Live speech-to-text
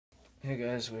Hey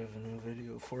guys, we have a new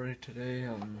video for you today.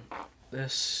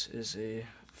 This is a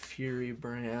Fury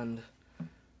brand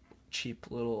cheap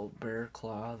little bear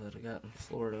claw that I got in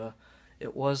Florida.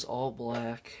 It was all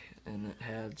black and it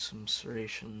had some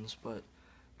serrations, but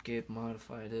Gabe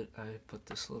modified it. I put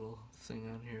this little thing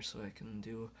on here so I can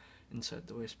do inside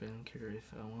the waistband carry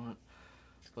if I want.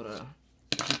 But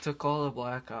he took all the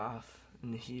black off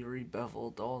and he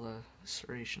re-beveled all the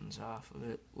serrations off of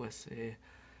it with a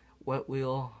wet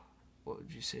wheel. What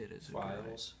would you say it is?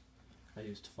 Files. I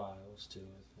used files too,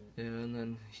 I think. Yeah, and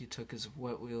then he took his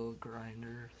wet wheel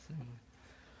grinder thing.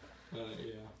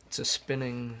 Yeah. It's a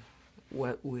spinning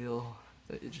wet wheel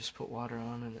that you just put water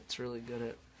on, and it's really good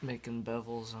at making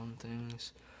bevels on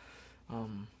things.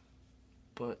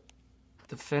 But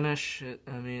the finish,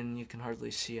 I mean, you can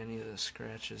hardly see any of the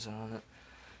scratches on it.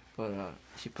 But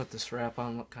he put this wrap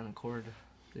on. What kind of cord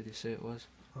did he say it was?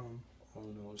 Oh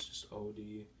no, it's just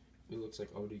OD. It looks like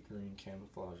OD green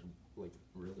camouflage, like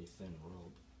really thin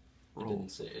rope. It didn't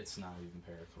say, it's not even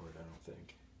paracord, I don't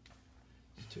think.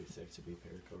 It's too thick to be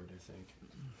paracord, I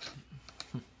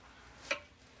think.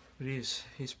 But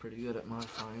he's pretty good at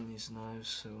modifying these knives,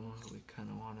 so we kind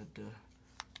of wanted to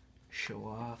show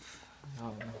off.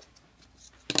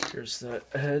 Here's the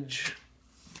edge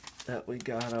that we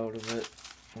got out of it.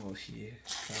 Well, he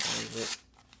got out of it.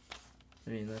 I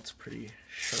mean, that's pretty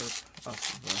sharp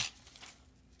off of the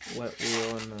wet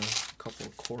wheel and a couple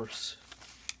of coarse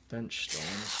bench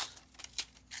stones.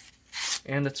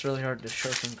 And it's really hard to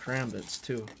sharpen karambits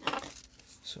too.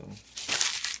 So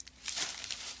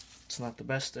it's not the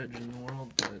best edge in the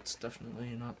world, but it's definitely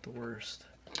not the worst.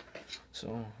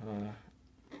 So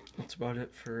that's about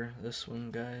it for this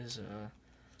one, guys.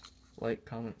 Like,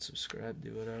 comment, subscribe,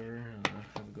 do whatever.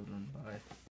 Have a good one. Bye.